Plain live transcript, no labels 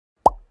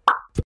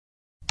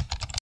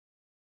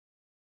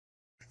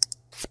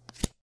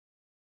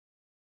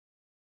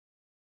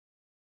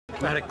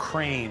We had a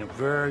crane, a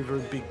very,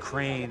 very big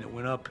crane that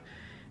went up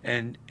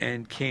and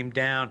came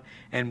down,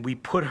 and we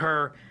put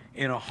her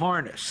in a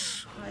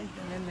harness.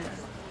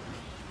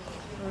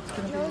 It's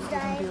gonna be a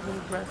little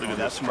aggressive. Look at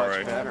that,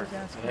 much better.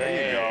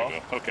 There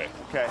you go. Okay.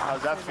 Okay,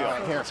 how's that feel?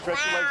 Here, stretch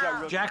your legs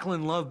out real.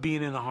 Jacqueline loved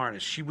being in the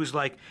harness. She was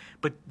like,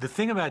 but the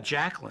thing about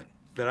Jacqueline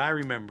that I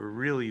remember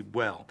really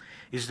well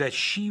is that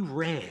she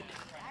read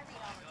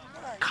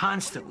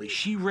constantly.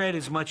 She read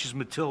as much as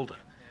Matilda.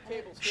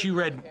 She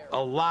read a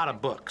lot of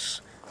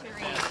books. I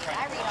read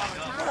all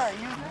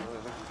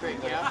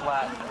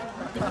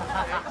the time.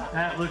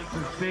 That looks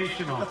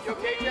sensational. You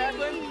okay,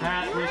 Jacqueline?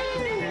 That looks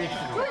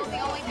sensational. The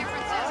only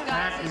difference is,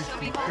 guys, is she'll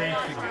be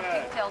holding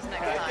pigtails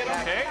next time.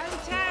 Okay.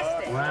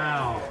 Fantastic.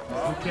 Wow.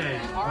 Okay.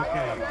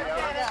 Okay.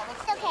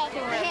 It's okay.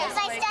 If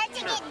I start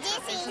to get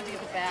dizzy, you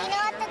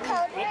know what the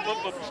code word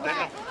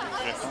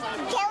is?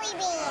 Jelly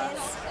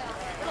beans.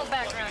 Little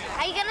background.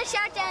 Are you gonna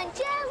shout down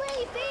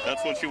jelly beans?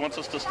 That's when she wants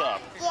us to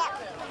stop. Yeah.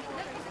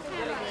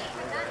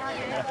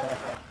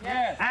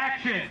 Yes.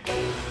 Action.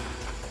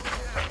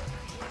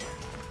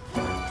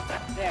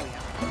 There we go.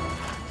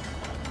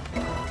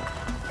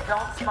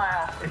 Don't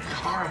smile. It's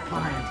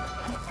horrifying.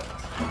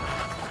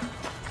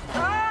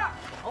 Ah!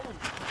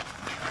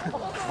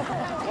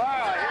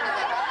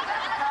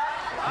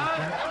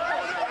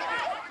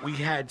 We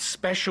had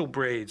special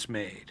braids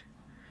made,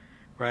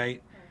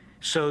 right?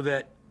 So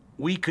that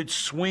we could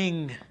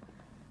swing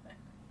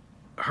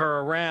her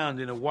around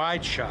in a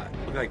wide shot.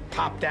 Like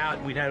popped out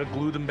and we'd have to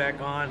glue them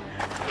back on.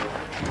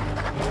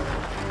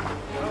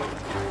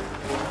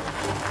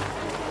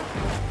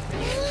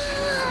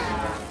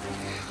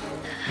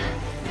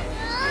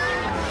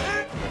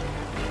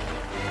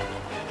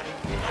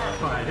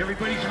 Horrified.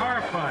 Everybody's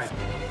horrified.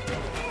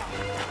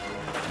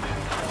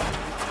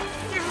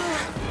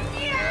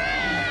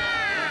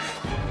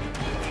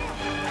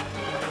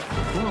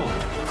 Cool.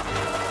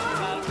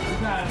 We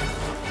got it.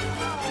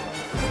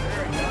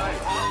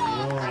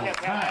 Whoa.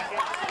 Cut.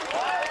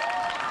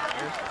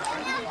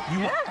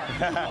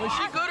 Was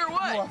she good or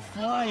what? You are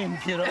flying,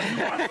 kiddo.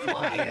 You are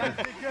flying.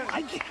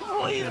 I can't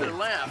believe it.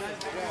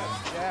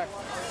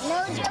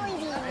 No jelly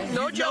beans.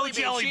 No jelly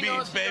jelly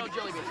beans, baby. No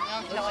jelly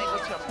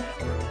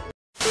beans.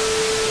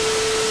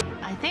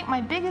 I think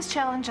my biggest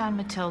challenge on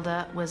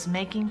Matilda was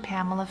making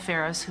Pamela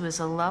Ferris, who is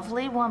a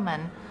lovely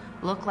woman,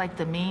 look like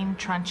the mean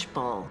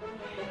Trunchbull.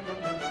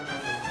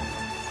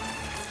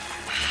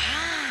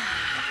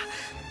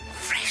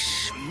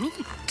 Fresh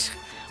meat.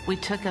 We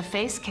took a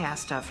face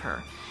cast of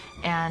her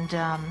and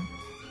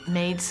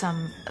made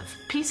some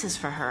pieces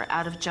for her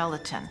out of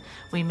gelatin.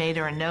 We made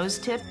her a nose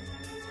tip.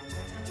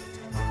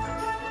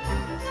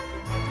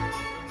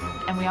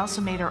 And we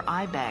also made her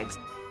eye bags,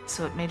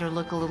 so it made her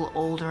look a little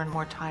older and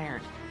more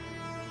tired.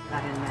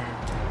 That in there.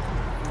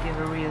 Give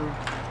a real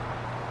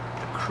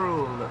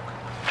cruel look.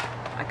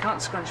 I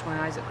can't scrunch my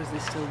eyes up because they're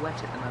still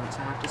wet at the moment, so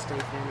I have to stay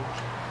fairly.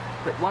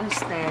 But once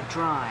they're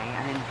dry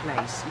and in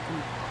place,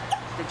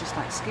 they're just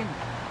like skin.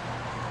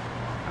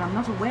 But I'm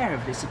not aware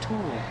of this at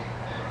all.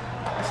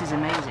 This is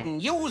amazing.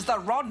 Use the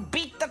rod,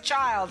 beat the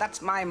child.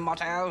 That's my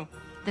motto.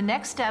 The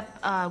next step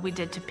we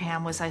did to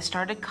Pam was I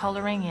started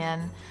coloring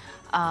in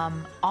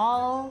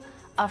all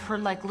of her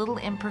like little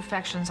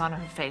imperfections on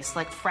her face,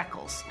 like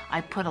freckles. I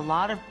put a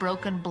lot of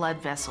broken blood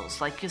vessels.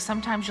 Like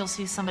sometimes you'll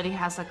see somebody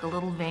has like a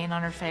little vein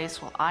on her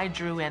face. Well, I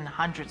drew in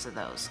hundreds of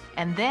those.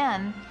 And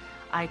then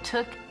I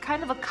took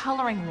kind of a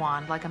coloring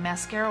wand, like a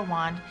mascara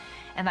wand,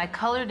 and I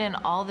colored in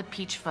all the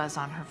peach fuzz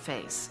on her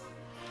face,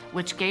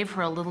 which gave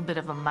her a little bit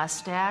of a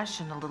mustache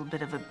and a little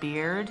bit of a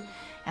beard,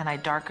 and I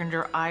darkened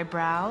her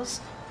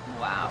eyebrows.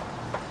 Wow.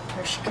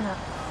 Here she comes.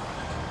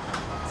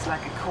 It's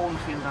like a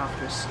cornfield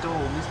after a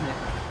storm, isn't it?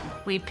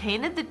 We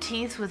painted the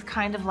teeth with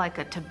kind of like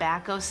a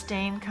tobacco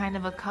stain kind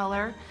of a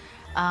color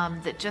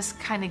that just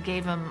kind of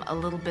gave them a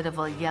little bit of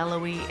a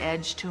yellowy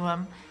edge to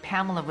them.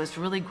 Pamela was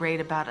really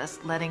great about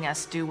letting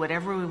us do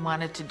whatever we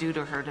wanted to do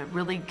to her to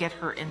really get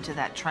her into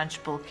that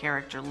Trunchbull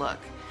character look.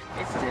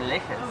 It's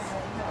delicious.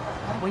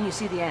 When you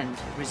see the end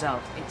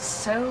result, it's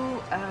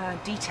so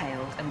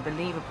detailed and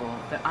believable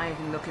that I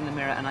can look in the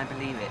mirror and I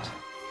believe it.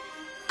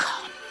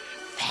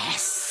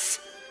 Confess.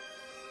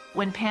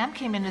 When Pam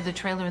came into the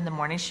trailer in the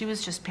morning, she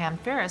was just Pam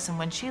Ferris, and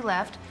when she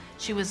left,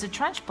 she was a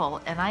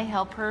Trunchbull, and I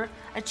helped her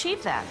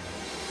achieve that.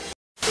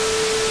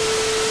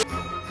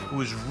 It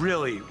was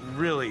really,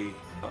 really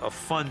a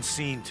fun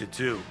scene to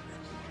do.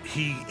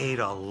 He ate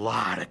a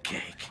lot of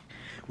cake.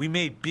 We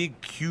made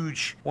big,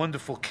 huge,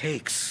 wonderful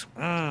cakes.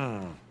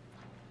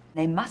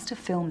 They must have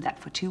filmed that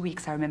for 2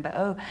 weeks. I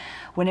remember,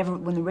 when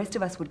the rest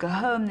of us would go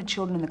home, the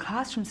children in the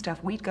classroom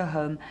stuff, we'd go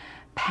home.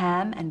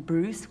 Pam and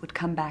Bruce would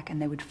come back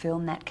and they would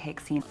film that cake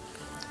scene.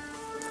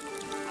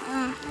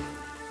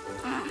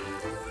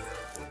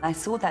 I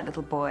saw that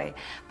little boy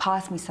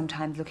pass me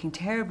sometimes looking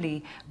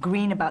terribly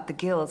green about the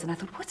gills, and I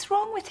thought, what's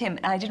wrong with him?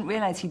 And I didn't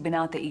realize he'd been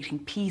out there eating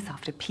piece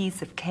after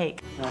piece of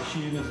cake.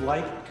 She in his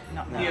light?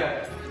 No.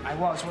 Yeah. I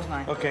wasn't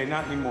I? Okay,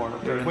 not anymore.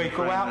 Okay. Wait,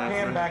 go out,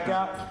 Pam, back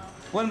out.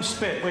 Let him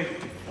spit. Wait,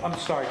 I'm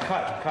sorry,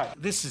 cut.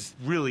 This is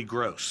really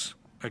gross,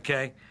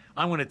 okay?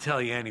 I'm going to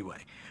tell you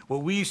anyway.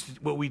 What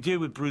we did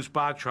with Bruce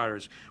Bogtrotter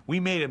is we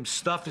made him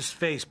stuff his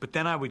face, but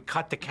then I would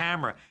cut the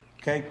camera.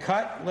 Okay,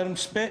 cut. Let him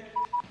spit.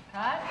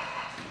 Cut.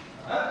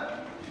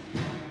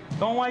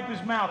 Don't wipe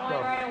his mouth, Going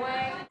though. right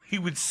away. He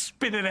would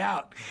spit it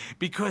out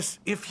because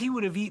if he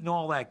would have eaten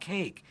all that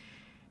cake,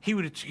 he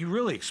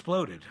really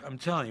exploded. I'm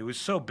telling you, it was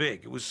so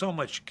big. It was so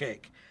much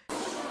cake.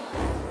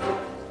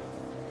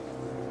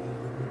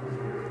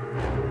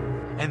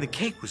 And the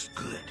cake was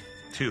good,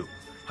 too.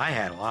 I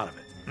had a lot of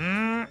it.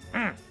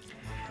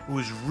 It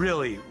was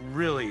really,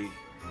 really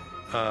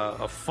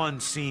a fun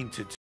scene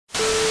to do.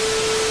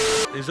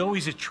 There's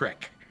always a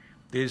trick.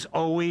 There's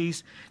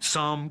always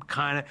some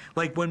kind of,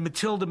 like when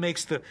Matilda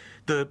makes the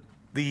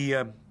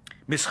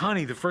Miss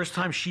Honey, the first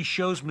time she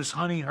shows Miss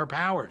Honey her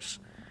powers,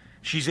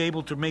 she's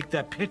able to make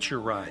that pitcher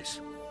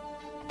rise.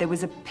 There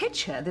was a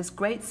pitcher, this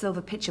great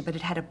silver pitcher, but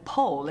it had a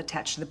pole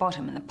attached to the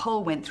bottom, and the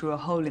pole went through a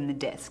hole in the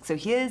desk. So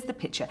here's the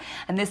pitcher,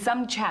 and there's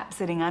some chap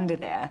sitting under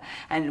there,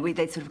 and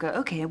they'd sort of go,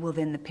 okay, well,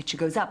 then the pitcher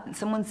goes up, and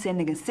someone's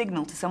sending a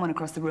signal to someone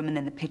across the room, and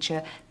then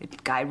the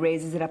guy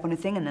raises it up on a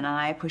thing, and then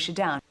I push it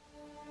down.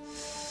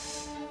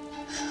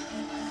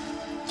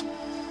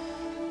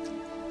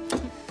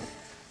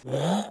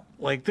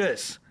 Like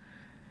this.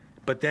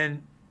 But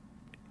then,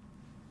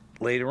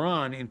 later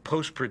on, in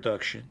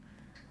post-production,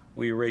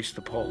 we erased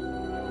the pole.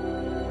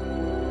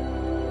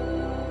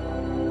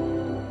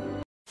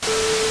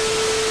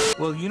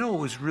 Well, you know what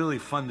was really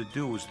fun to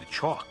do was the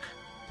chalk.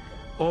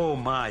 Oh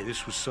my,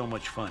 this was so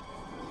much fun.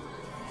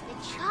 The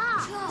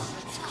chalk.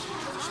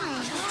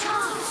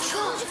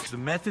 The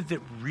method that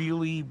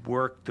really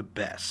worked the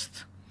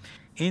best,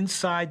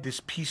 inside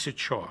this piece of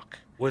chalk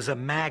was a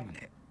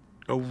magnet,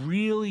 a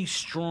really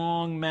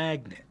strong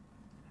magnet.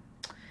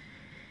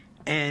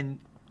 And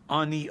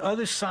on the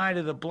other side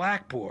of the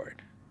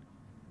blackboard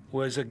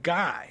was a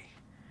guy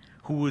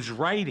who was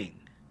writing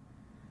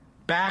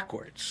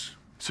backwards.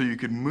 So you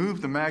could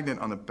move the magnet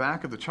on the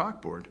back of the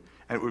chalkboard,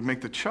 and it would make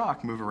the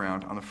chalk move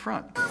around on the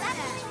front.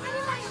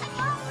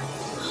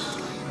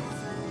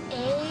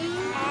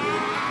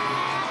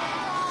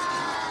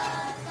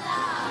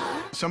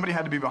 Somebody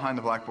had to be behind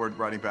the blackboard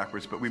writing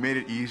backwards, but we made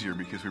it easier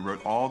because we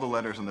wrote all the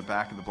letters on the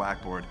back of the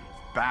blackboard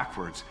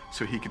backwards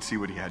so he could see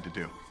what he had to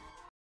do.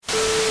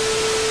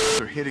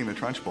 They're hitting the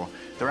Trunchbull.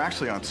 They're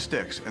actually on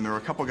sticks, and there were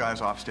a couple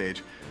guys off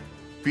stage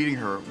beating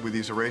her with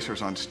these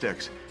erasers on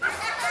sticks.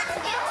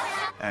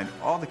 And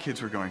all the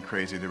kids were going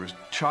crazy. There was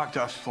chalk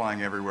dust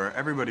flying everywhere.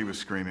 Everybody was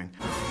screaming.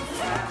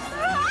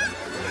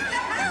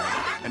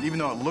 And even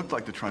though it looked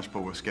like the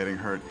Trunchbull was getting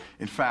hurt,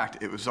 in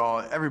fact,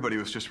 everybody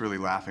was just really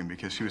laughing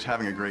because she was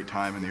having a great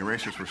time and the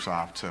erasers were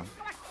soft, so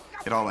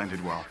it all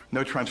ended well.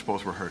 No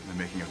Trunchbulls were hurt in the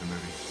making of the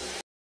movie.